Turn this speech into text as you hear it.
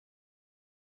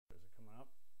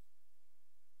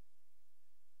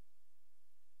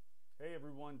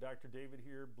everyone. Dr. David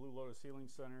here, Blue Lotus Healing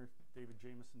Center. David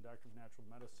Jameson, Doctor of Natural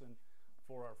Medicine.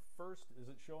 For our first, is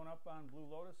it showing up on Blue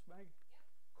Lotus, Meg? Yep.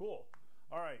 Cool.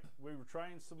 All right, we were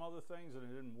trying some other things and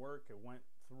it didn't work. It went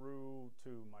through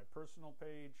to my personal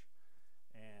page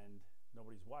and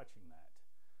nobody's watching that.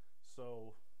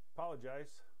 So,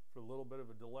 apologize for a little bit of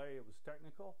a delay. It was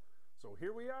technical. So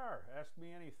here we are. Ask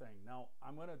me anything. Now,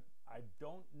 I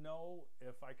don't know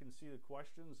if I can see the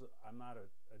questions. I'm not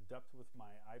adept with my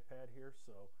iPad here,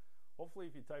 so hopefully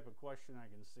if you type a question, I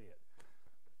can see it.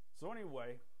 So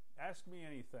anyway, ask me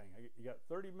anything. You got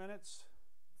 30 minutes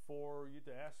for you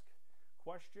to ask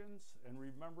questions, and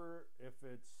remember, if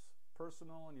it's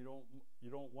personal and you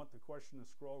don't want the question to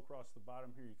scroll across the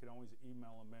bottom here, you can always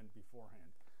email them in beforehand.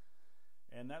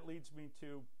 And that leads me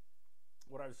to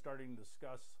what I was starting to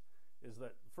discuss. Is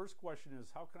that the first question is,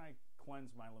 how can I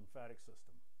cleanse my lymphatic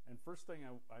system? And first thing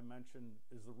I mentioned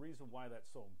is the reason why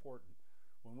that's so important.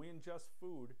 When we ingest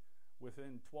food,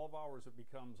 within 12 hours it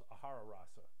becomes ahara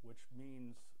rasa, which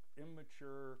means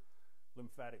immature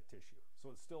lymphatic tissue. So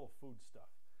it's still food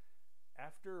stuff.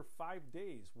 After 5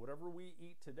 days, whatever we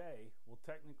eat today will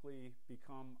technically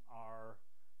become our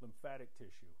lymphatic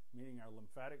tissue, meaning our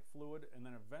lymphatic fluid, and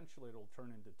then eventually it'll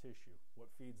turn into tissue, what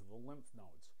feeds the lymph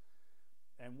nodes.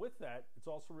 And with that, it's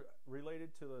also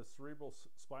related to the cerebral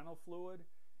spinal fluid.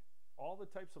 All the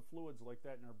types of fluids like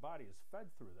that in our body is fed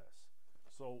through this.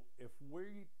 So if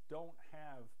we don't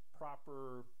have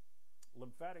proper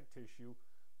lymphatic tissue,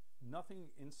 nothing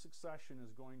in succession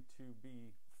is going to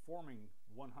be forming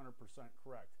 100%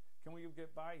 correct. Can we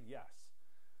get by? Yes.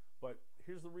 But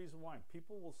here's the reason why.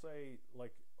 People will say,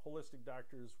 like holistic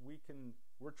doctors,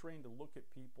 we're trained to look at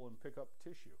people and pick up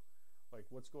tissue. Like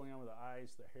what's going on with the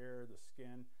eyes, the hair, the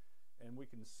skin, and we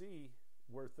can see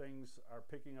where things are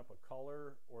picking up a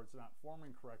color or it's not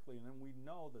forming correctly, and then we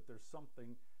know that there's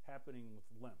something happening with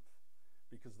lymph,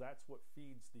 because that's what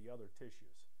feeds the other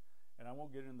tissues. And I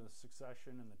won't get into the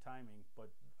succession and the timing, but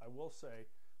I will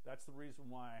say that's the reason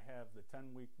why I have the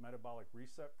 10-week metabolic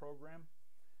reset program.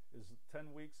 Is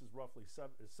 10 weeks is roughly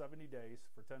 70 days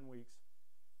for 10 weeks,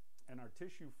 and our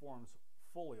tissue forms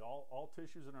fully. All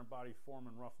tissues in our body form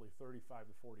in roughly 35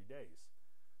 to 40 days.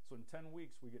 So in 10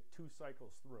 weeks, we get 2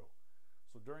 cycles through.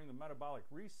 So during the metabolic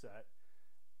reset,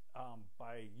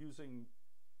 by using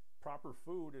proper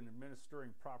food and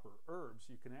administering proper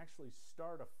herbs, you can actually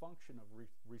start a function of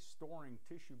restoring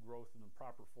tissue growth in the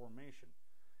proper formation.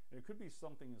 And it could be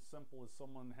something as simple as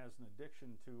someone has an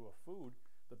addiction to a food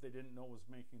that they didn't know was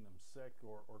making them sick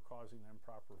or causing them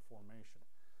improper formation.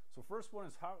 So first one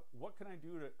is, what can I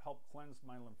do to help cleanse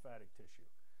my lymphatic tissue?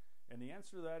 And the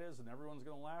answer to that is, and everyone's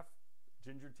going to laugh,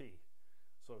 ginger tea.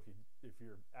 So if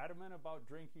you're adamant about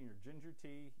drinking your ginger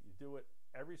tea, you do it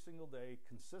every single day.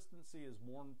 Consistency is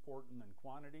more important than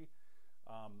quantity.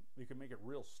 You can make it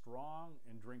real strong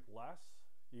and drink less.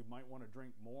 You might want to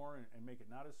drink more and make it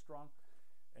not as strong.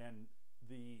 And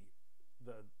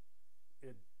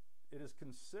it is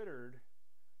considered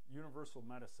universal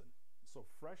medicine. So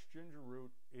fresh ginger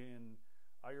root in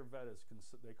Ayurveda,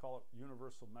 they call it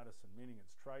universal medicine, meaning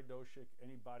it's tridoshic,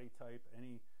 any body type,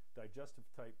 any digestive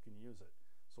type can use it.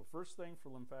 So first thing for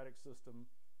lymphatic system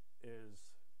is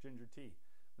ginger tea.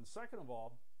 And second of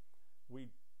all,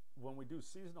 when we do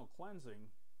seasonal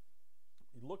cleansing,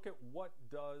 you look at what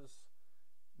does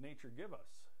nature give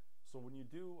us. So when you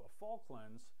do a fall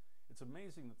cleanse, it's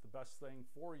amazing that the best thing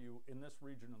for you in this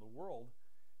region of the world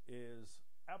is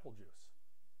apple juice.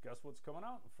 Guess what's coming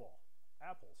out in fall?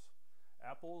 Apples.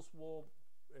 Apples will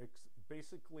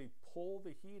basically pull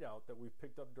the heat out that we've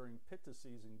picked up during Pitta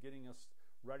season, getting us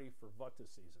ready for Vata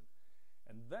season.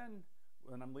 And then,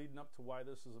 when I'm leading up to why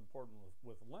this is important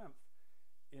with lymph,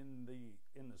 in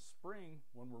the spring,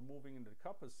 when we're moving into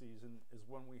Kapha season, is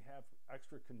when we have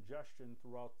extra congestion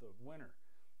throughout the winter.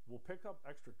 We'll pick up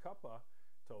extra Kapha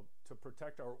to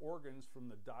protect our organs from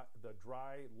the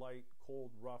dry, light,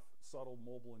 cold, rough, subtle,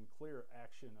 mobile, and clear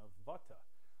action of Vata.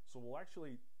 So we'll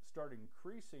actually start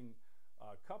increasing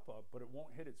Kapha, but it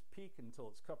won't hit its peak until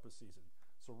it's Kapha season.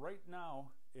 So right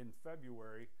now in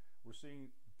February, we're seeing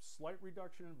slight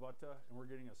reduction in Vata, and we're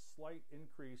getting a slight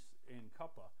increase in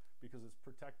Kapha because it's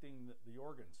protecting the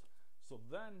organs. So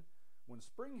then when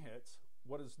spring hits,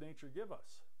 what does nature give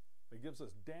us? It gives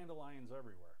us dandelions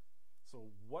everywhere. So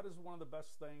what is one of the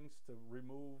best things to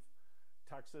remove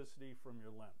toxicity from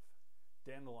your lymph?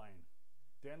 Dandelion.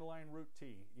 Dandelion root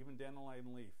tea, even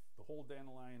dandelion leaf, the whole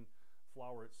dandelion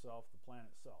flower itself, the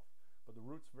plant itself. But the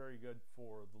root's very good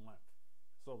for the lymph.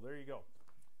 So there you go.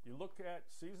 You look at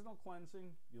seasonal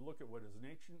cleansing, you look at what is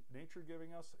nature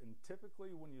giving us, and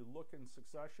typically when you look in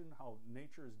succession how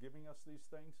nature is giving us these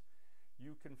things,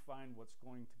 you can find what's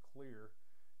going to clear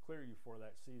clear you for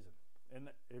that season.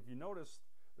 And if you notice,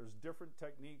 there's different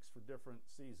techniques for different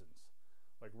seasons.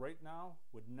 Like right now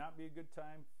would not be a good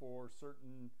time for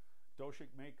certain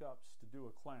doshic makeups to do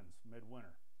a cleanse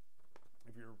midwinter.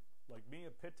 If you're like me,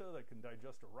 a pitta that can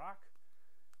digest a rock,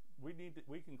 we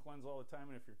can cleanse all the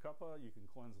time, and if you're kapha, you can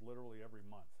cleanse literally every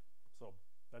month. So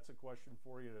that's a question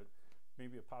for you,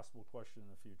 maybe a possible question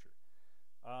in the future.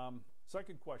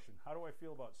 Second question, how do I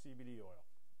feel about CBD oil?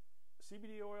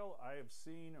 CBD oil, I have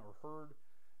seen or heard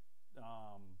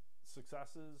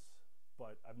successes,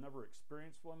 but I've never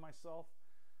experienced one myself.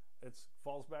 It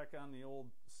falls back on the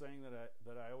old saying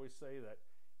that I always say, that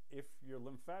if your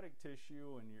lymphatic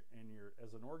tissue and your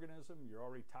as an organism, you're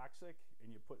already toxic,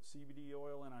 and you put CBD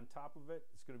oil in on top of it,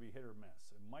 it's going to be hit or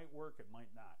miss. It might work, it might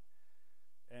not.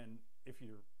 And if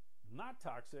you're not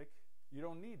toxic, you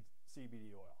don't need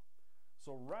CBD oil.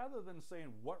 So rather than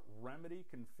saying what remedy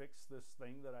can fix this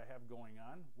thing that I have going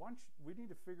on, we need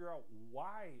to figure out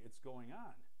why it's going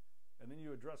on, and then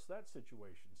you address that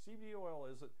situation. CBD oil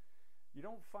you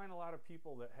don't find a lot of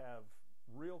people that have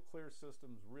real clear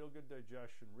systems, real good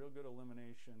digestion, real good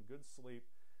elimination, good sleep,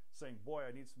 saying, boy,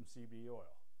 I need some CBD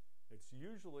oil. It's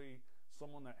usually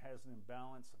someone that has an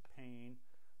imbalance, a pain,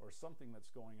 or something that's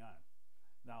going on.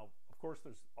 Now, of course,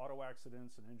 there's auto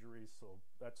accidents and injuries, so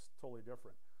that's totally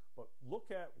different. But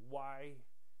look at why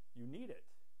you need it.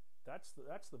 That's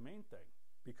the main thing,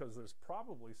 because there's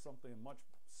probably something much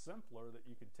simpler that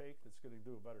you can take that's going to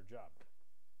do a better job.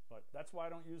 But that's why I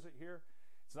don't use it here.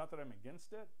 It's not that I'm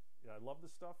against it. I love the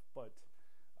stuff, but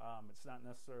it's not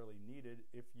necessarily needed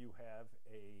if you have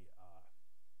a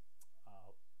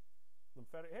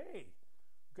lymphatic. Hey,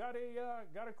 got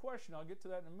a question. I'll get to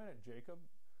that in a minute, Jacob.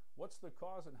 What's the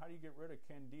cause and how do you get rid of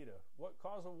candida? What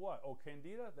cause of what? Oh,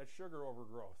 candida? That's sugar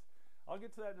overgrowth. I'll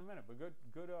get to that in a minute, but good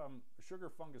sugar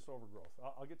fungus overgrowth.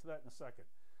 I'll get to that in a second.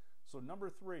 So number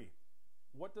 3,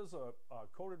 what does a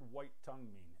coated white tongue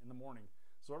mean in the morning?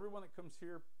 So everyone that comes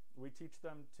here, we teach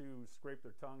them to scrape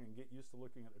their tongue and get used to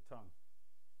looking at their tongue.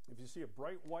 If you see a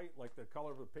bright white like the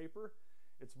color of the paper,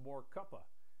 it's more kapha,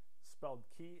 spelled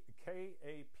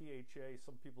K-A-P-H-A.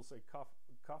 Some people say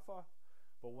kapha,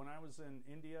 but when I was in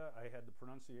India, I had the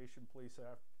pronunciation police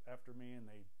after me, and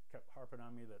they kept harping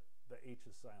on me that the H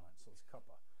is silent, so it's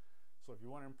kapha. So if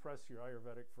you want to impress your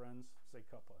Ayurvedic friends, say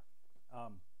kapha.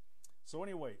 So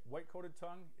anyway, white-coated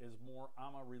tongue is more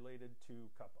ama related to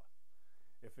kapha.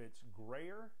 If it's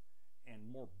grayer and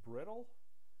more brittle,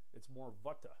 it's more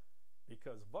vata,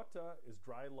 because vata is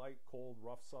dry, light, cold,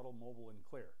 rough, subtle, mobile, and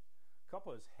clear.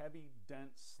 Kapha is heavy,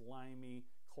 dense, slimy,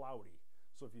 cloudy.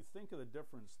 So if you think of the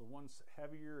difference, the one's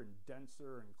heavier and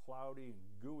denser and cloudy and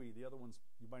gooey, the other one's,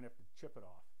 you might have to chip it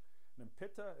off. And then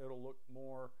pitta, it'll look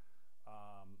more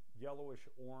yellowish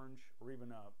orange, or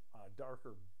even a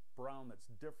darker brown that's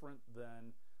different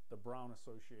than the brown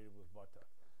associated with vata.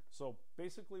 So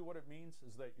basically what it means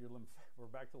is that we're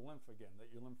back to lymph again,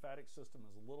 that your lymphatic system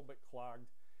is a little bit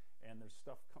clogged and there's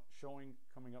stuff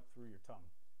coming up through your tongue.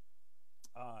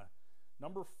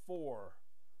 Number 4,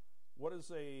 what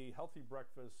is a healthy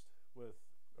breakfast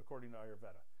according to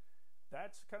Ayurveda?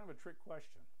 That's kind of a trick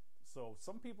question. So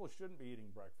some people shouldn't be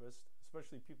eating breakfast,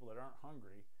 especially people that aren't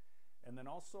hungry. And then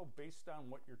also based on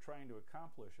what you're trying to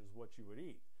accomplish is what you would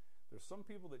eat. There's some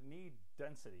people that need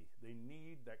density. They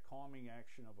need that calming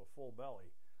action of a full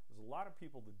belly. There's a lot of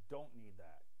people that don't need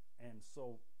that. And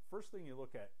so first thing you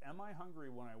look at, am I hungry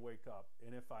when I wake up?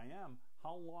 And if I am,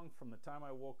 how long from the time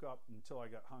I woke up until I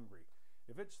got hungry?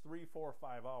 If it's 3, 4,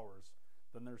 5 hours,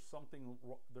 then there's something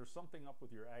up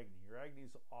with your Agni. Your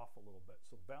Agni's off a little bit.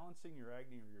 So balancing your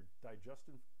Agni, or your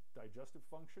digestive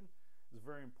function, is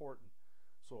very important.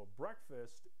 So a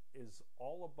breakfast is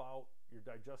all about your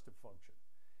digestive function.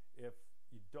 If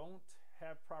you don't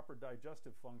have proper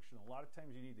digestive function, a lot of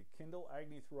times you need to kindle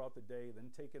Agni throughout the day,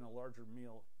 then take in a larger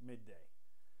meal midday.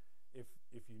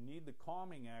 If you need the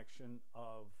calming action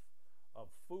of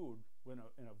food in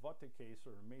a vata case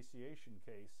or emaciation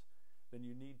case, then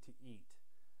you need to eat.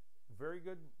 Very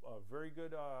good,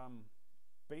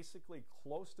 basically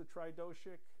close to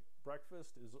tridoshic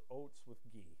breakfast is oats with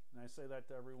ghee. And I say that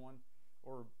to everyone.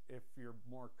 Or if you're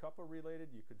more kapha related,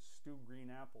 you could stew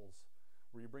green apples,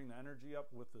 where you bring the energy up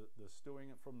with the stewing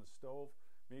it from the stove,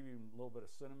 maybe even a little bit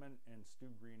of cinnamon, and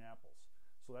stew green apples.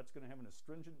 So that's going to have an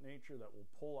astringent nature that will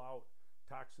pull out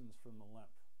toxins from the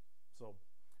lymph. So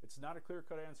it's not a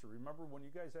clear-cut answer. Remember, when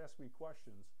you guys ask me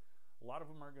questions, a lot of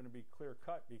them aren't going to be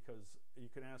clear-cut, because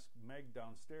you can ask Meg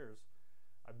downstairs.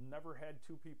 I've never had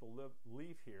 2 people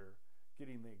leave here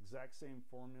getting the exact same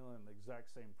formula and the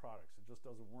exact same products. It just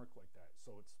doesn't work like that.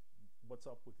 So it's what's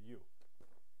up with you.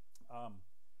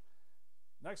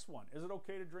 Next one, is it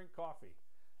okay to drink coffee?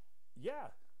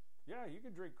 Yeah, yeah, you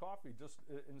can drink coffee.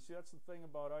 And see, that's the thing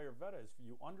about Ayurveda is if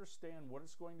you understand what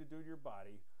it's going to do to your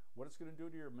body, what it's going to do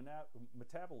to your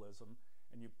metabolism,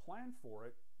 and you plan for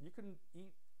it, you can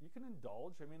eat, you can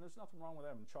indulge. I mean, there's nothing wrong with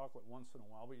having chocolate once in a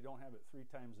while, but you don't have it 3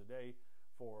 times a day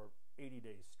for 80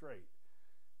 days straight.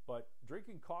 But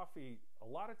drinking coffee, a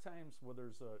lot of times where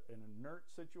there's an inert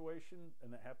situation,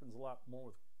 and that happens a lot more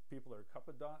with people that are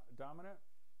kapha dominant,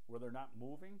 where they're not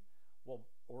moving, well,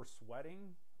 or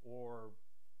sweating, or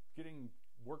getting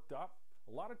worked up.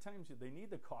 A lot of times they need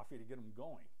the coffee to get them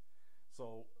going.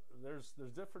 So there's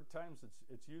different times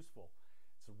it's useful.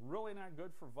 It's really not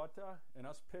good for vata, and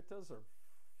us pittas are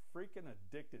freaking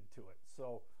addicted to it.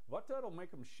 So vata will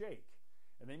make them shake,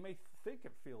 and they may think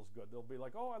it feels good. They'll be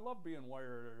like, oh, I love being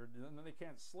wired, and then they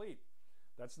can't sleep.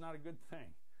 That's not a good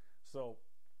thing. So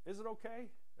is it okay?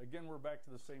 Again, we're back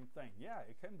to the same thing. Yeah,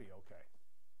 it can be okay.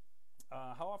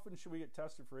 How often should we get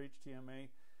tested for HTMA,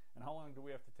 and how long do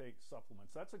we have to take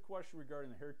supplements? That's a question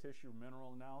regarding the hair tissue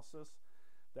mineral analysis.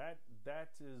 That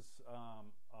is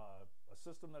a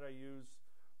system that I use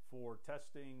for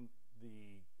testing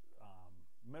the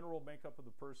mineral makeup of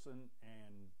the person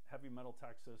and heavy metal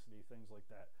toxicity, things like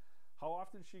that. How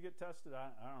often should you get tested? I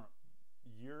don't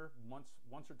know.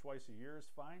 Once or twice a year is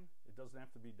fine. It doesn't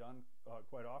have to be done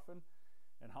quite often.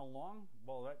 And how long?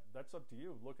 Well, that's up to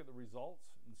you. Look at the results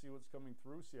and see what's coming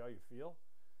through, see how you feel.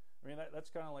 I mean, that's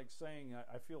kind of like saying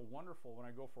I feel wonderful when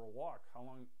I go for a walk. How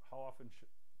often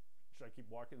should I keep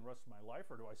walking the rest of my life,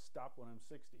 or do I stop when I'm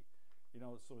 60? You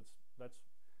know, so that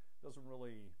doesn't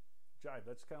really jive.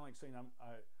 That's kind of like saying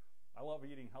I love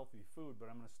eating healthy food, but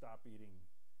I'm going to stop eating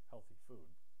healthy food.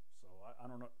 So I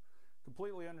don't know,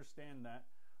 completely understand that,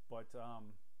 but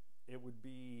it would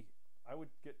be, I would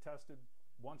get tested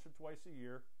once or twice a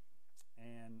year,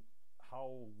 and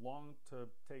how long to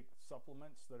take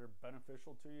supplements that are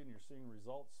beneficial to you and you're seeing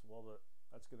results, well,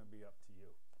 that's going to be up to you.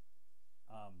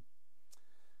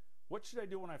 What should I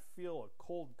do when I feel a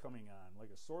cold coming on,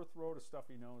 like a sore throat, a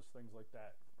stuffy nose, things like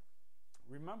that?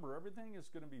 Remember, everything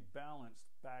is going to be balanced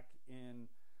back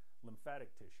in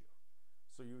lymphatic tissue.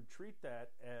 So you would treat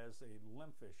that as a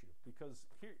lymph issue, because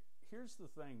here's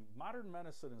the thing. Modern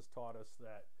medicine has taught us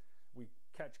that we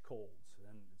catch colds,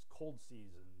 and it's cold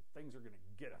season. Things are going to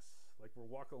get us. Like we're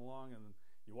walking along, and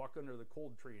you walk under the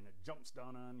cold tree, and it jumps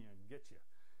down on you and gets you.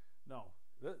 No,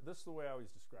 this is the way I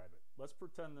always describe it. Let's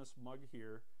pretend this mug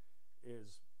here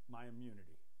is my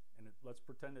immunity, and let's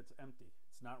pretend it's empty.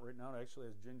 It's not right now. It actually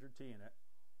has ginger tea in it.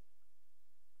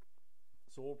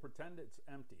 So we'll pretend it's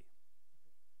empty.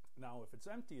 Now, if it's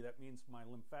empty, that means my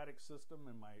lymphatic system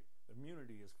and my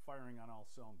immunity is firing on all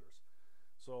cylinders.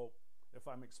 So if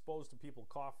I'm exposed to people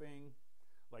coughing,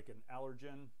 like an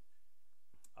allergen,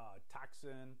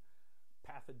 toxin,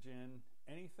 pathogen,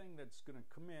 anything that's going to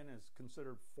come in is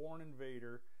considered foreign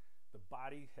invader. The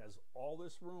body has all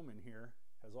this room in here,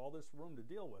 has all this room to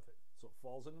deal with it. So it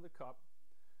falls into the cup,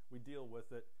 we deal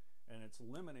with it, and it's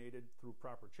eliminated through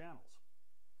proper channels.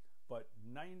 But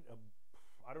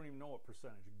I don't even know what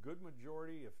percentage, a good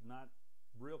majority, if not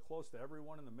real close to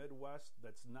everyone in the Midwest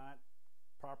that's not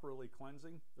properly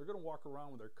cleansing, they're going to walk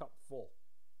around with their cup full.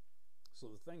 So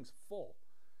the thing's full.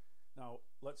 Now,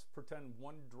 let's pretend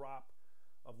 1 drop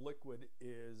of liquid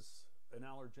is an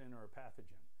allergen or a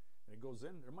pathogen. And it goes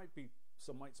in,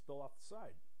 some might spill off the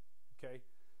side. Okay?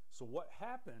 So what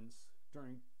happens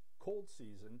during cold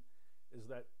season is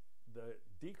that the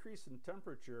decrease in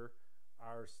temperature,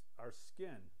 our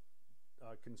skin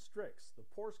constricts, the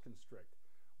pores constrict.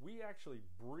 We actually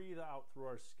breathe out through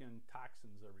our skin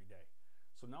toxins every day.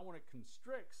 So now when it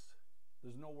constricts,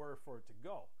 there's nowhere for it to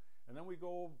go. And then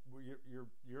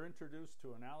you're introduced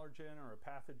to an allergen or a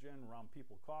pathogen around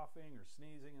people coughing or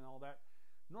sneezing and all that.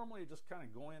 Normally you just kind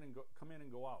of come in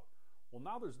and go out. Well,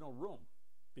 now there's no room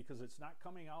because it's not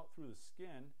coming out through the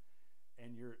skin,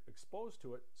 and you're exposed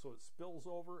to it, so it spills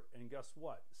over, and guess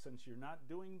what? Since you're not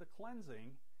doing the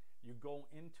cleansing, you go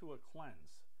into a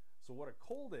cleanse. So what a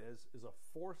cold is a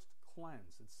forced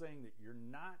cleanse. It's saying that you're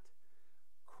not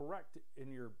correct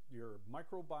in your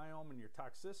microbiome and your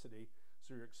toxicity,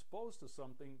 so you're exposed to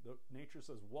something that nature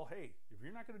says, well, hey, if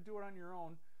you're not going to do it on your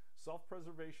own,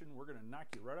 self-preservation, we're going to knock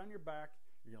you right on your back,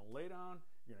 you're going to lay down,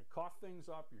 you're going to cough things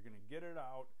up, you're going to get it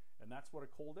out, and that's what a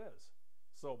cold is.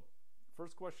 So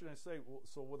first question I say,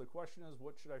 the question is,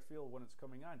 what should I feel when it's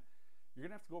coming on? You're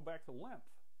going to have to go back to lymph.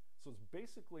 So it's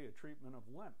basically a treatment of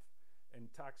lymph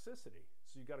and toxicity.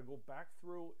 So you got to go back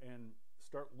through and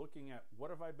start looking at,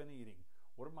 what have I been eating?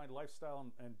 What are my lifestyle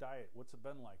and diet? What's it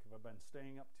been like? Have I been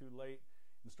staying up too late?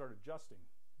 And start adjusting.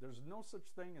 There's no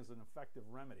such thing as an effective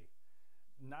remedy.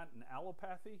 Not in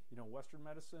allopathy, Western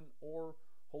medicine, or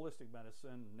holistic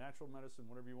medicine, natural medicine,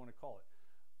 whatever you want to call it.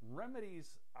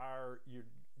 Remedies are, you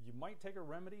might take a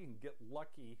remedy and get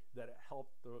lucky that it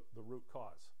helped the root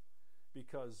cause.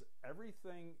 Because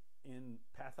everything in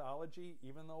pathology,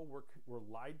 even though we're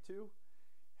lied to,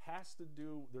 has to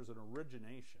do, there's an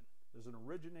origination. There's an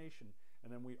origination,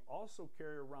 and then we also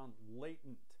carry around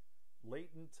latent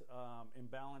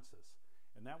imbalances.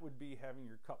 And that would be having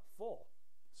your cup full.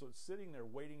 So it's sitting there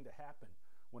waiting to happen.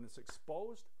 When it's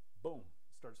exposed, boom,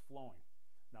 it starts flowing.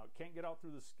 Now it can't get out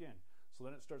through the skin. So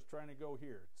then it starts trying to go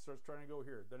here. It starts trying to go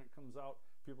here. Then it comes out.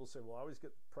 People say, well, I always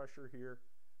get pressure here,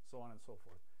 so on and so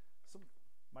forth.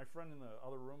 My friend in the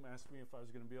other room asked me if I was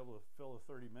going to be able to fill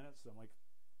the 30 minutes. I'm like,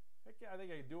 heck yeah, I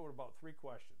think I can do it in about 3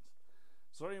 questions.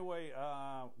 So anyway,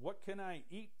 what can I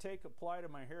eat, take, apply to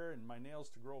my hair and my nails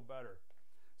to grow better?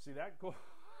 See that go?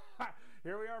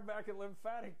 Here we are back at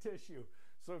lymphatic tissue.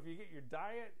 So if you get your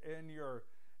diet and your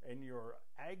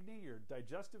acne, your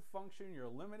digestive function, you're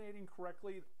eliminating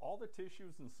correctly, all the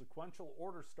tissues in sequential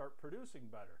order start producing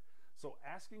better. So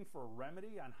asking for a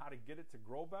remedy on how to get it to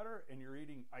grow better, and you're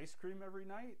eating ice cream every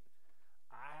night,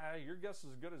 your guess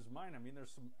is as good as mine. I mean,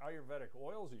 there's some Ayurvedic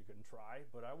oils you can try,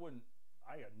 but I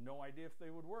had no idea if they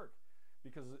would work.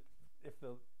 Because if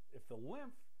the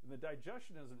lymph and the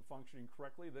digestion isn't functioning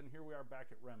correctly, then here we are back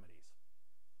at remedies.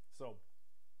 So,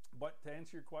 but to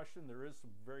answer your question, there is some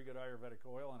very good Ayurvedic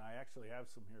oil, and I actually have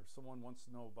some here. If someone wants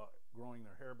to know about growing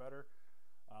their hair better,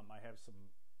 I have some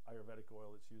Ayurvedic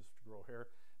oil that's used to grow hair.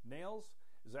 Nails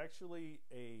is actually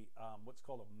a what's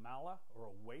called a mala, or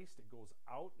a waste. It goes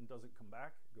out and doesn't come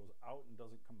back. It goes out and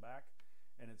doesn't come back.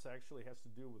 And it actually has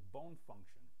to do with bone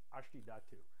function, Ashti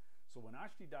Dhatu. So when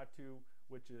Ashti Dhatu,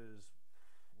 which is,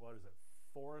 what is it,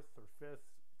 4th or 5th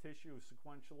tissue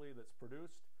sequentially that's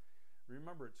produced,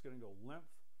 remember it's going to go lymph,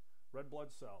 red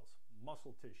blood cells,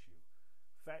 muscle tissue,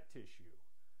 fat tissue.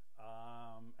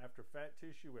 After fat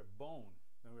tissue, we have bone.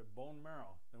 Then we have bone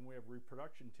marrow, then we have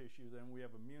reproduction tissue, then we have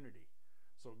immunity.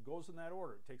 So it goes in that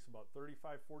order. It takes about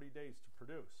 35, 40 days to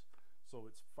produce. So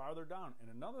it's farther down. And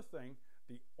another thing,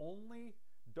 the only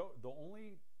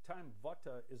time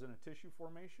vata is in a tissue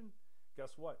formation,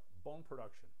 guess what? Bone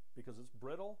production. Because it's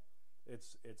brittle,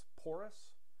 it's porous.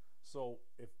 So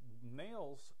if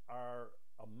nails are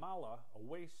a mala, a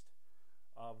waste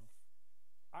of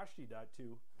Ashti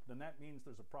Dhatu, then that means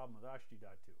there's a problem with Ashti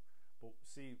Dhatu. But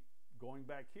see, going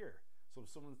back here, so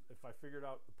if I figured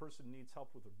out the person needs help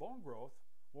with their bone growth,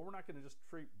 well, we're not going to just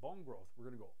treat bone growth. We're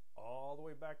going to go all the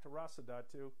way back to Rasa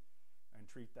Dhatu and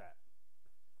treat that.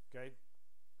 Okay?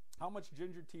 How much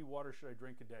ginger tea water should I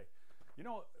drink a day? You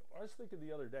know, I was thinking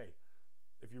the other day,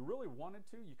 if you really wanted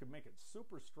to, you could make it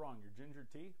super strong, your ginger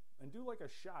tea, and do like a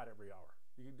shot every hour.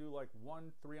 You could do like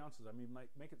 1-3 ounces. I mean,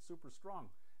 make it super strong,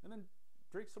 and then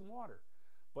drink some water.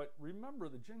 But remember,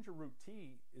 the ginger root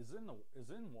tea is in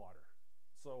water.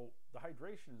 So the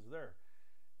hydration is there.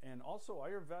 And also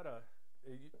Ayurveda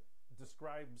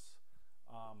describes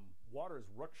water as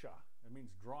ruksha. It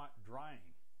means drying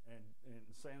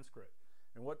in Sanskrit.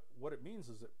 And what it means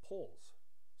is it pulls.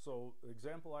 So the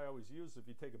example I always use, if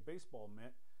you take a baseball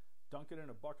mitt, dunk it in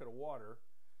a bucket of water,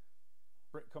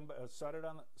 set it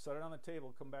on the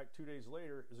table, come back 2 days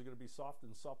later, is it going to be soft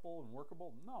and supple and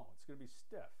workable? No, it's going to be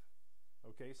stiff.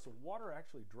 Okay, so water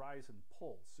actually dries and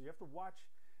pulls. So you have to watch.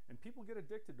 And people get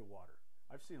addicted to water.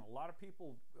 I've seen a lot of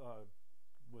people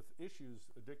with issues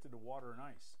addicted to water and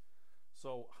ice.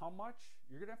 So how much?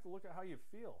 You're going to have to look at how you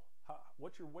feel.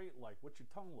 What's your weight like? What's your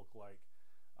tongue look like?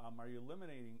 Are you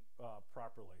eliminating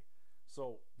properly?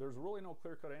 So there's really no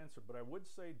clear-cut answer, but I would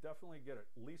say definitely get at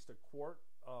least a quart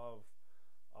of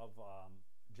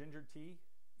ginger tea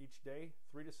each day,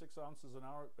 3 to 6 ounces an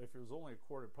hour. If it was only a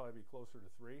quart, it'd probably be closer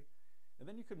to 3. And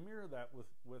then you could mirror that with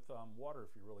water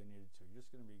if you really needed to. You're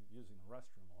just going to be using the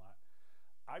restroom a lot.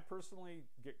 I personally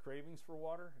get cravings for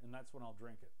water, and that's when I'll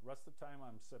drink it. The rest of the time,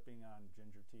 I'm sipping on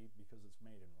ginger tea because it's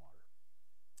made in water.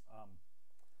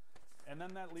 And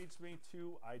then that leads me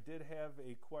to, I did have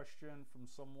a question from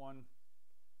someone,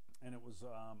 and it was,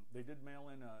 they did mail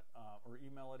in or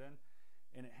email it in,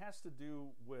 and it has to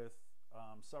do with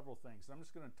several things. And I'm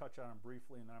just going to touch on them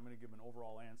briefly, and then I'm going to give an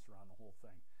overall answer on the whole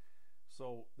thing.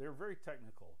 So they're very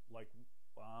technical. Like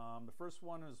the first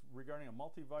one is regarding a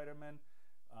multivitamin.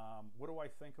 What do I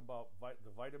think about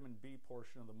the vitamin B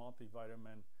portion of the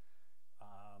multivitamin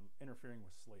interfering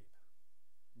with sleep?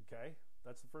 Okay,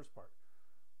 that's the first part.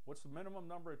 What's the minimum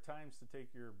number of times to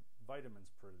take your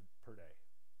vitamins per day?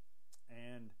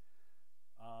 And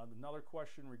another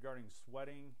question regarding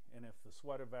sweating, and if the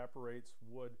sweat evaporates,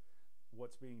 would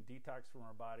what's being detoxed from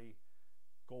our body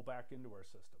go back into our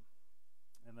system?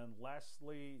 And then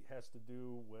lastly, has to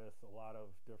do with a lot of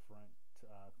different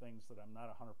things that I'm not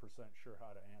 100% sure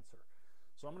how to answer.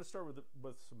 So I'm going to start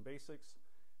with some basics,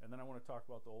 and then I want to talk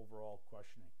about the overall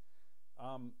questioning.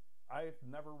 I've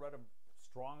never read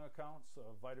strong accounts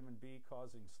of vitamin B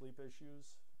causing sleep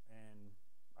issues, and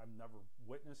I've never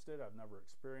witnessed it. I've never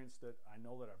experienced it. I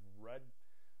know that I've read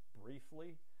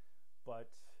briefly, but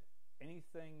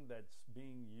anything that's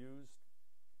being used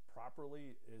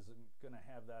properly isn't going to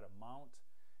have that amount.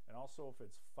 And also, if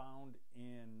it's found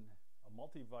in a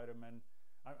multivitamin,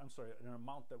 I'm sorry, an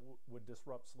amount that would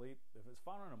disrupt sleep, if it's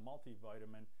found in a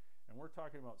multivitamin, and we're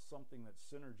talking about something that's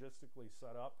synergistically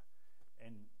set up,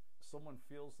 and someone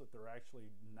feels that they're actually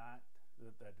not,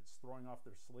 that it's throwing off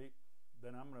their sleep,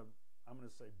 then I'm going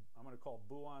to call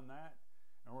boo on that,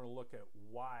 and we're going to look at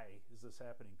why is this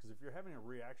happening. Because if you're having a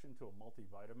reaction to a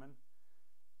multivitamin,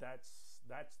 that's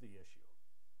the issue,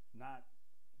 not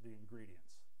the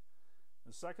ingredients.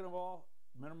 And second of all,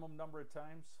 minimum number of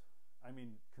times. I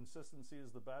mean, consistency is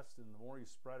the best, and the more you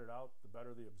spread it out, the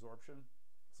better the absorption.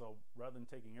 So rather than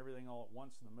taking everything all at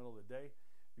once in the middle of the day,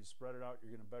 if you spread it out,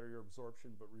 you're going to better your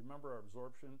absorption. But remember, our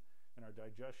absorption and our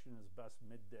digestion is best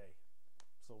midday.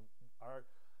 So our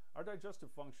digestive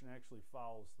function actually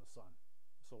follows the sun.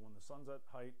 So when the sun's at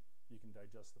height, you can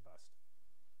digest the best.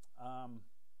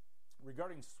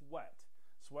 Regarding sweat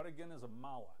again is a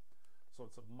mala. So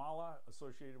it's a mala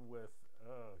associated with,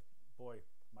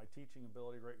 my teaching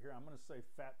ability right here. I'm going to say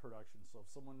fat production. So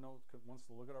if someone wants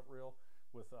to look it up real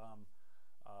with, I'm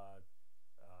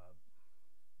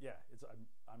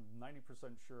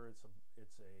 90% sure it's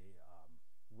a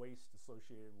waste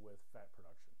associated with fat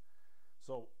production.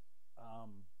 So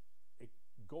it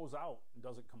goes out and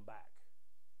doesn't come back.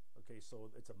 Okay,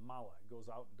 so it's a mala. It goes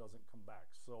out and doesn't come back.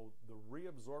 So the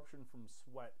reabsorption from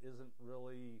sweat isn't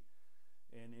really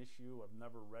an issue. I've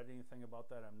never read anything about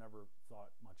that. I've never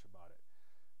thought much about it.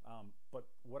 But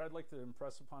what I'd like to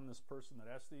impress upon this person that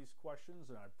asked these questions,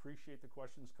 and I appreciate the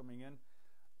questions coming in,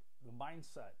 the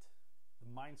mindset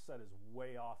is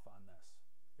way off on this.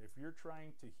 If you're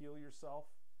trying to heal yourself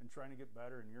and trying to get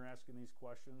better and you're asking these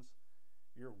questions,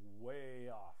 you're way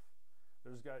off.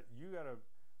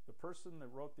 The person that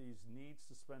wrote these needs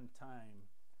to spend time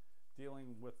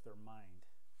dealing with their mind.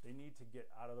 They need to get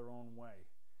out of their own way.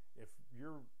 If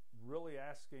you're really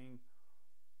asking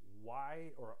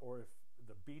why, or if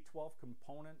the B12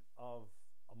 component of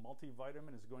a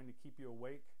multivitamin is going to keep you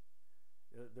awake,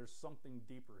 there's something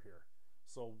deeper here.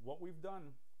 So what we've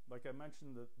done, like I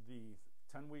mentioned, the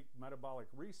 10-week metabolic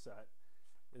reset,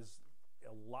 is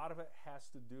a lot of it has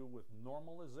to do with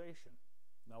normalization.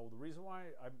 Now, the reason why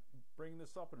I bring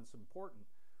this up, and it's important,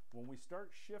 when we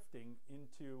start shifting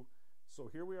into, so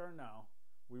here we are now,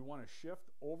 we want to shift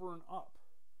over and up.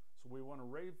 So we want to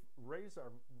raise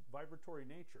our vibratory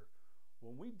nature.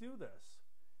 When we do this,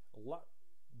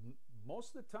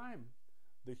 most of the time,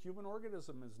 the human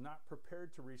organism is not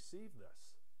prepared to receive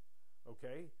this.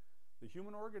 Okay? The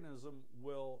human organism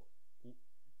will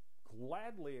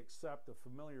gladly accept a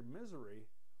familiar misery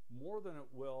more than it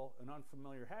will an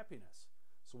unfamiliar happiness.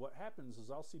 So what happens is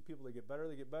I'll see people that get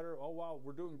better, oh wow,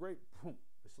 we're doing great, boom,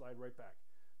 they slide right back.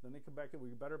 Then they come back and we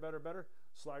get better,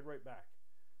 slide right back.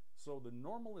 So the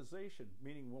normalization,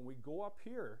 meaning when we go up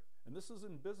here, and this is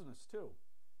in business too,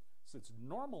 so it's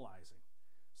normalizing.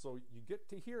 So you get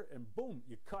to here and boom,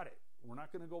 you cut it. We're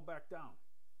not going to go back down.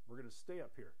 We're going to stay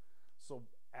up here. So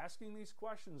asking these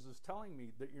questions is telling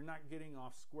me that you're not getting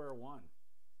off square one.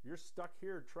 You're stuck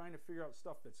here trying to figure out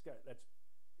stuff that's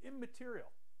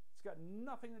immaterial. It's got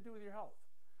nothing to do with your health.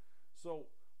 So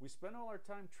we spend all our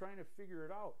time trying to figure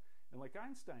it out. And like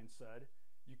Einstein said,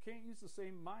 you can't use the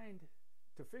same mind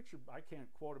to fix your, I can't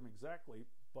quote him exactly,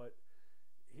 but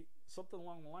something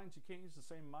along the lines, you can't use the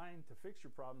same mind to fix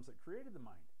your problems that created the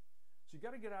mind. So you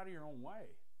got to get out of your own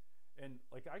way. And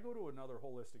like I go to another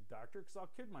holistic doctor because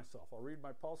I'll kid myself. I'll read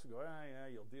my pulse and go,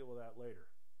 yeah, you'll deal with that later.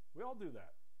 We all do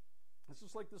that. It's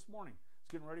just like this morning. I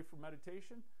was getting ready for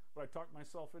meditation, but I talked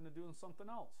myself into doing something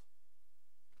else.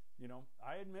 You know,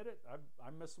 I admit it.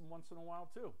 I miss them once in a while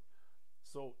too.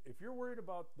 So if you're worried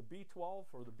about the B12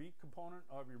 or the B component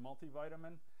of your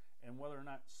multivitamin and whether or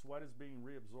not sweat is being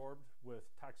reabsorbed with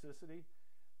toxicity,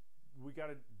 we got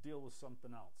to deal with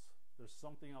something else. There's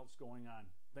something else going on.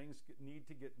 Things need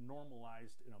to get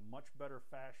normalized in a much better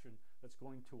fashion that's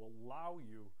going to allow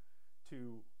you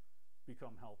to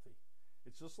become healthy.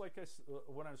 It's just like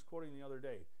when I was quoting the other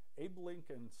day, Abe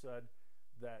Lincoln said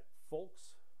that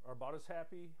folks are about as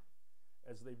happy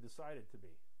as they've decided to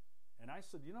be. And I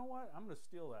said, you know what? I'm going to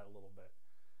steal that a little bit.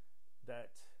 That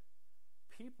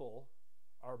people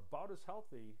are about as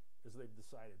healthy as they've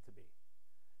decided to be.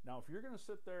 Now, if you're going to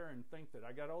sit there and think that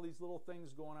I got all these little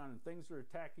things going on and things are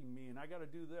attacking me and I got to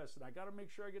do this and I got to make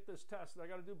sure I get this test and I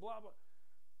got to do blah, blah,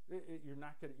 you're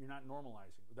not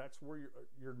normalizing. That's where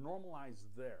you're normalized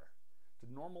there. To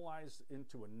normalize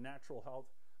into a natural health,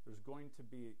 you're going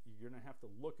to have to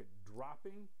look at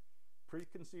dropping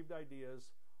preconceived ideas,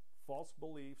 false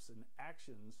beliefs, and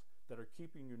actions that are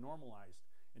keeping you normalized.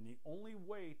 And the only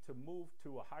way to move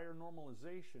to a higher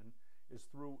normalization is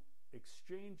through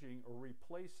exchanging or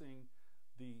replacing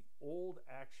the old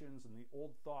actions and the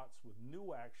old thoughts with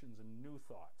new actions and new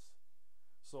thoughts.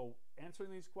 So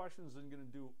answering these questions isn't going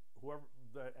to do, whoever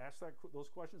that asks those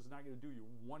questions is not going to do you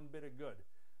one bit of good.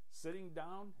 Sitting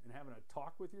down and having a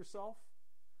talk with yourself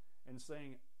and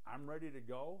saying, I'm ready to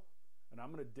go and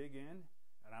I'm going to dig in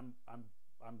and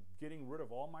I'm getting rid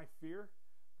of all my fear,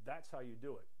 that's how you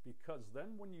do it. Because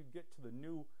then when you get to the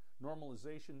new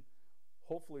normalization,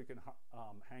 hopefully you can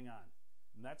hang on.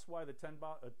 And that's why the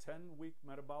 10-week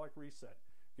metabolic reset.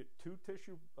 Get 2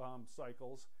 tissue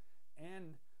cycles,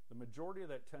 and the majority of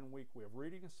that 10-week we have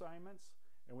reading assignments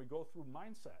and we go through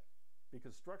mindset,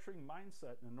 because structuring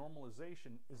mindset and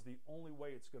normalization is the only way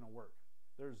it's going to work.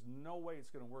 There's no way it's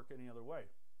going to work any other way.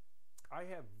 I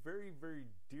have very, very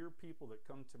dear people that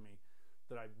come to me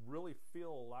that I really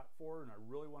feel a lot for and I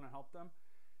really want to help them,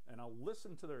 and I'll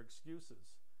listen to their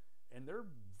excuses. And they're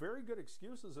very good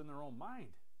excuses in their own mind,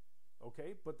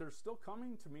 okay? But they're still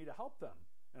coming to me to help them,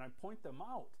 and I point them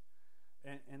out,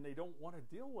 and they don't want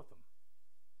to deal with them.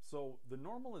 So the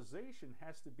normalization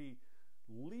has to be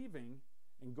leaving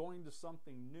and going to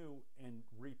something new and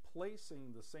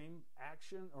replacing the same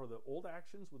action or the old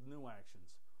actions with new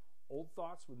actions, old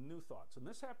thoughts with new thoughts. And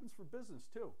this happens for business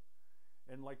too.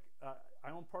 And like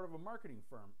I own part of a marketing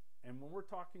firm, and when we're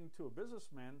talking to a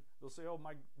businessman, they'll say, "Oh,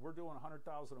 we're doing $100,000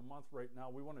 a month right now.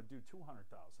 We want to do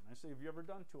 $200,000." I say, "Have you ever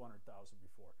done $200,000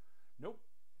 before?" Nope.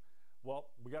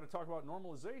 Well, we got to talk about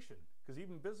normalization, because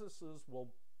even businesses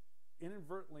will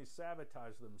inadvertently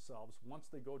sabotage themselves once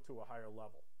they go to a higher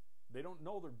level. They don't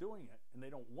know they're doing it, and they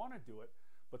don't want to do it,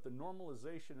 but the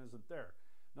normalization isn't there.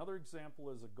 Another example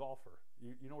is a golfer.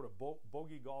 You know what a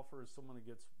bogey golfer is? Someone that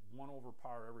gets 1 over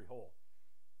par every hole.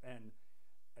 And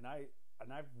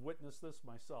I've witnessed this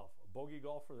myself. A bogey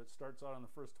golfer that starts out on the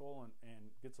first hole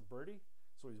and gets a birdie,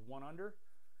 so he's 1 under.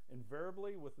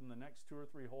 Invariably, within the next 2 or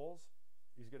 3 holes,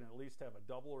 he's going to at least have a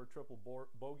double or triple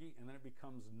bogey, and then it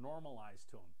becomes normalized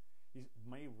to him. He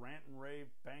may rant and rave,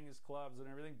 bang his clubs and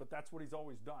everything, but that's what he's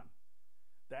always done.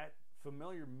 That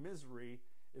familiar misery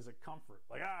is a comfort.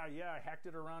 Like, yeah, I hacked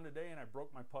it around today and I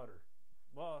broke my putter.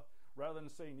 Well, rather than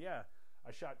saying, yeah,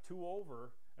 I shot 2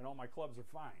 over and all my clubs are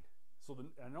fine. So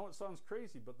I know it sounds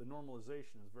crazy, but the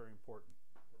normalization is very important.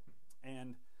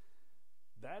 And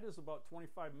that is about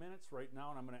 25 minutes right now,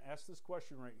 and I'm going to ask this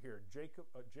question right here. Jacob,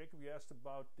 you asked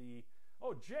about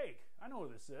Jake, I know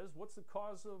what this is. What's the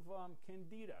cause of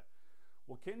candida?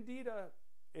 Well, candida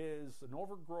is an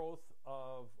overgrowth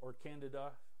of, or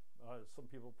candida, some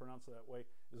people pronounce it that way,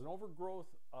 is an overgrowth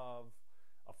of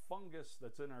a fungus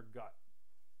that's in our gut.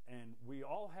 And we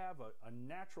all have a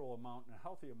natural amount and a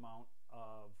healthy amount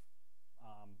of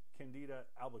Candida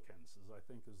albicans, I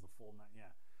think is the full name.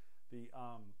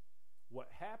 Yeah. What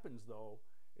happens though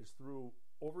is through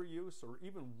overuse or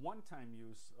even one-time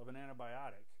use of an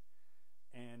antibiotic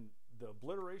and the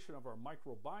obliteration of our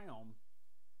microbiome,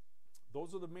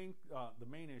 those are the main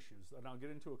issues, and I'll get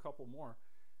into a couple more.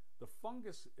 The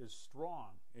fungus is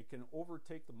strong. It can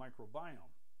overtake the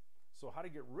microbiome. So how to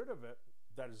get rid of it,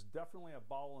 that is definitely a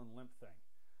bowel and lymph thing.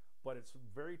 But it's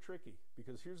very tricky,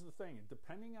 because here's the thing.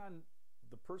 Depending on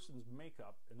the person's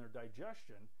makeup and their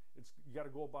digestion, you got to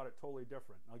go about it totally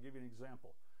different. And I'll give you an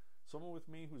example. Someone with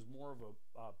me who's more of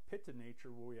a pitta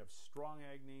nature, where we have strong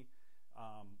agni,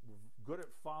 we're good at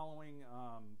following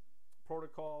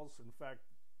protocols. In fact,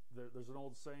 there's an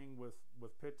old saying with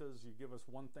pittas, you give us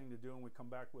one thing to do and we come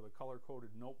back with a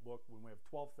color-coded notebook when we have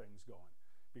 12 things going,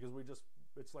 because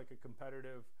it's like a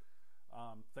competitive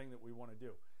thing that we want to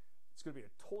do. It's going to be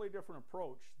a totally different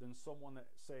approach than someone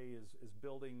that, say, is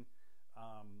building,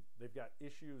 they've got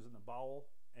issues in the bowel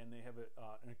and they have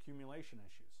an accumulation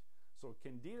issues. So a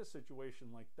candida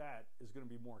situation like that is going to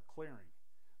be more clearing.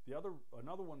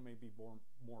 Another one may be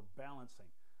more balancing,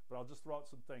 but I'll just throw out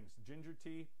some things. Ginger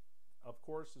tea, of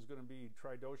course, is going to be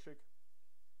tridoshic.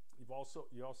 You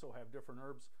also have different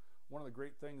herbs. One of the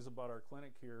great things about our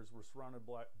clinic here is we're surrounded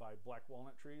by black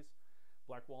walnut trees.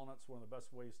 Black walnut's one of the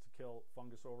best ways to kill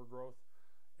fungus overgrowth.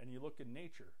 And you look in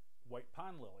nature, white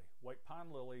pond lily. White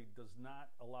pond lily does not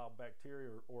allow bacteria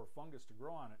or fungus to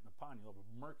grow on it in the pond. You'll have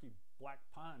a murky black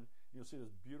pond, and you'll see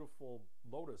this beautiful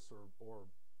lotus or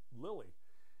lily.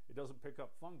 It doesn't pick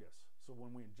up fungus. So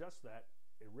when we ingest that,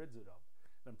 it rids it of.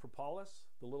 Then propolis,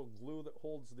 the little glue that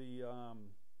holds the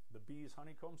bees'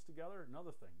 honeycombs together,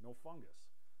 another thing, no fungus.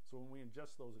 So when we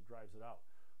ingest those, it drives it out.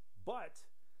 But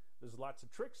there's lots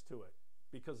of tricks to it,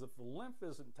 because if the lymph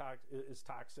is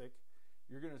toxic,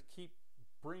 you're going to keep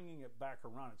bringing it back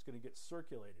around. It's going to get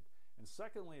circulated. And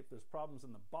secondly, if there's problems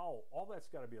in the bowel, all that's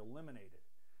got to be eliminated.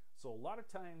 So a lot of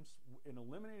times in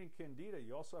eliminating candida,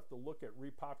 you also have to look at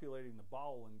repopulating the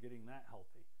bowel and getting that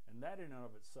healthy. And that in and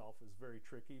of itself is very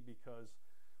tricky, because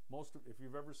if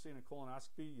you've ever seen a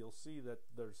colonoscopy, you'll see that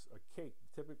there's a cake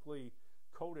typically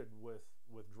coated with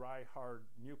dry, hard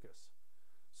mucus.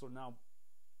 So now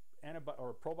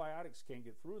probiotics can't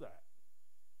get through that.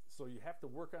 So you have to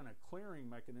work on a clearing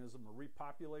mechanism, a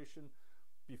repopulation,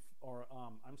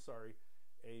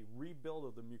 a rebuild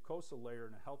of the mucosa layer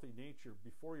in a healthy nature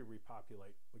before you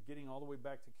repopulate. But getting all the way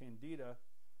back to candida,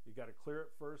 you got to clear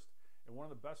it first. And one of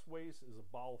the best ways is a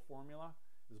bowel formula,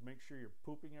 is make sure you're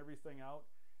pooping everything out.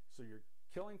 So you're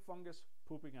killing fungus,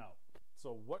 pooping out.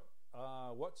 So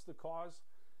what's the cause?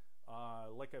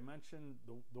 Like I mentioned,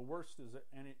 the worst is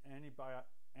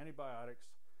antibiotics.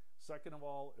 Second of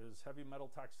all is heavy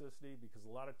metal toxicity, because a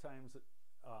lot of times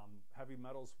heavy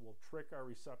metals will trick our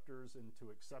receptors into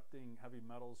accepting heavy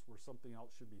metals where something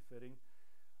else should be fitting.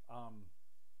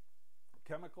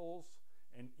 Chemicals,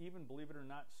 and even, believe it or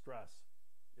not, stress.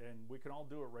 And we can all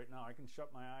do it right now. I can shut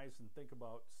my eyes and think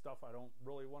about stuff I don't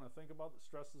really want to think about that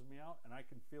stresses me out, and I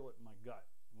can feel it in my gut.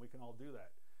 And we can all do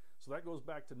that. So that goes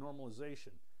back to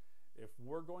normalization. If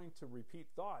we're going to repeat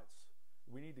thoughts,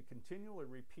 we need to continually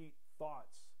repeat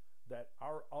thoughts that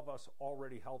are of us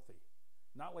already healthy.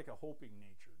 Not like a hoping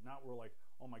nature. Not we're like,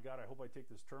 oh my God, I hope I take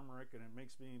this turmeric and it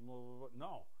makes me blah, blah, blah.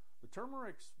 No. The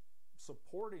turmeric's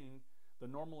supporting the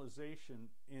normalization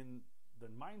in the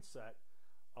mindset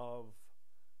of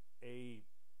a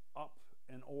up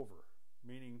and over.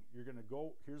 Meaning you're going to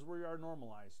go, here's where you are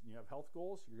normalized. And you have health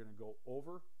goals, you're going to go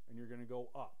over and you're going to go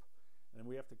up. And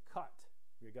we have to cut.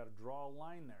 We got to draw a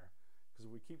line there. Because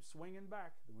if we keep swinging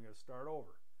back, then we got to start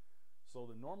over. So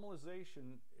the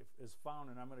normalization is found,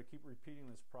 and I'm going to keep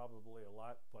repeating this probably a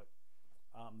lot, but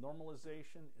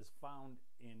normalization is found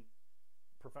in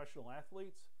professional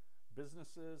athletes,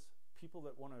 businesses, people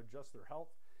that want to adjust their health.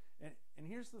 And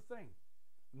here's the thing,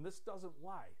 and this doesn't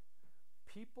lie.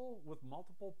 People with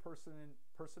multiple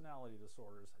personality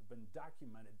disorders have been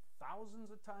documented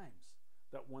thousands of times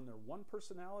that when they're one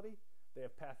personality, they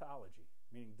have pathology,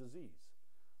 meaning disease.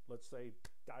 Let's say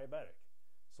diabetic.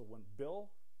 So when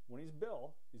he's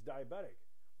Bill, he's diabetic.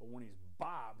 But when he's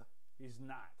Bob, he's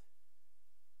not.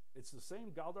 It's the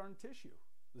same galldarn tissue,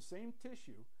 the same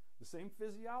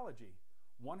physiology.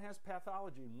 One has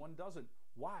pathology and one doesn't.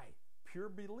 Why? Pure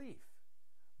belief.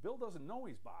 Bill doesn't know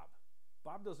he's Bob.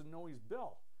 Bob doesn't know he's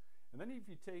Bill. And then if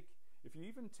you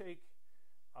even take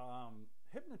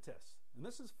hypnotists, and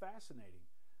this is fascinating,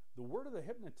 the word of the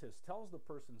hypnotist tells the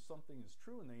person something is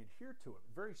true and they adhere to it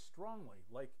very strongly.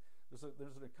 Like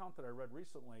there's an account that I read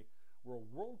recently where a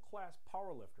world-class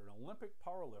powerlifter, an Olympic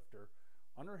powerlifter,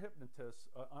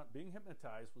 being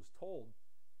hypnotized, was told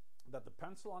that the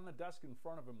pencil on the desk in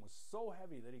front of him was so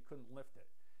heavy that he couldn't lift it.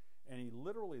 And he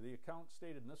literally, the account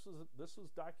stated, and this was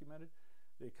documented,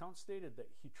 the account stated that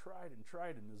he tried and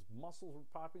tried and his muscles were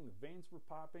popping, the veins were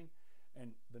popping,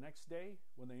 and the next day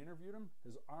when they interviewed him,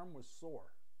 his arm was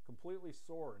sore, completely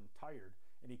sore and tired,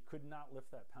 and he could not lift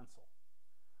that pencil.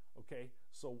 Okay,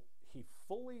 so he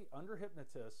fully,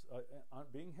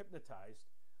 being hypnotized,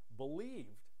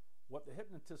 believed what the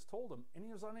hypnotist told him, and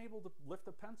he was unable to lift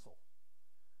a pencil.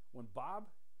 When Bob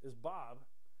is Bob,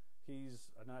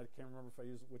 and I can't remember if I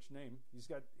use which name, he's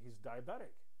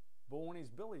diabetic. But when he's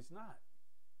Bill, he's not.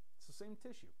 It's the same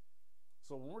tissue.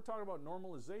 So when we're talking about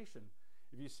normalization,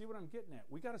 if you see what I'm getting at,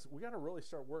 we got to really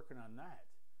start working on that.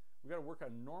 We got to work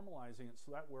on normalizing it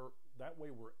so that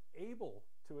way we're able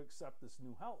to accept this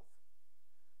new health.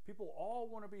 People all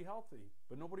want to be healthy,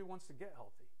 but nobody wants to get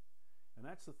healthy. And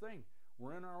that's the thing.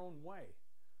 We're in our own way.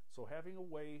 So having a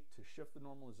way to shift the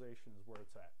normalization is where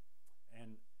it's at.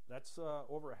 And that's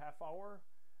over a half hour,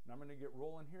 and I'm going to get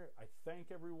rolling here. I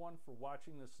thank everyone for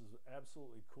watching. This is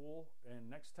absolutely cool. And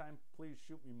next time, please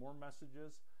shoot me more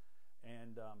messages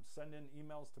and send in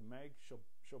emails to Meg.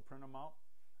 She'll print them out.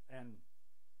 And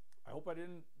I hope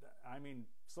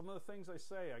some of the things I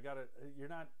say, you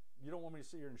don't want me to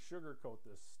sit here and sugarcoat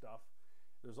this stuff.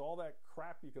 There's all that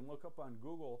crap you can look up on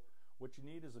Google. What you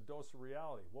need is a dose of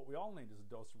reality. What we all need is a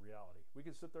dose of reality. We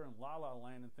can sit there in la-la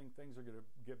land and think things are going to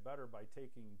get better by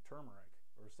taking turmeric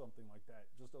or something like that.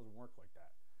 It just doesn't work like that.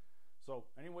 So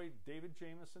anyway, David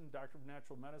Jamison, Doctor of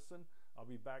Natural Medicine. I'll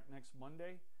be back next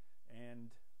Monday and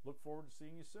look forward to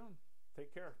seeing you soon.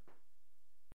 Take care.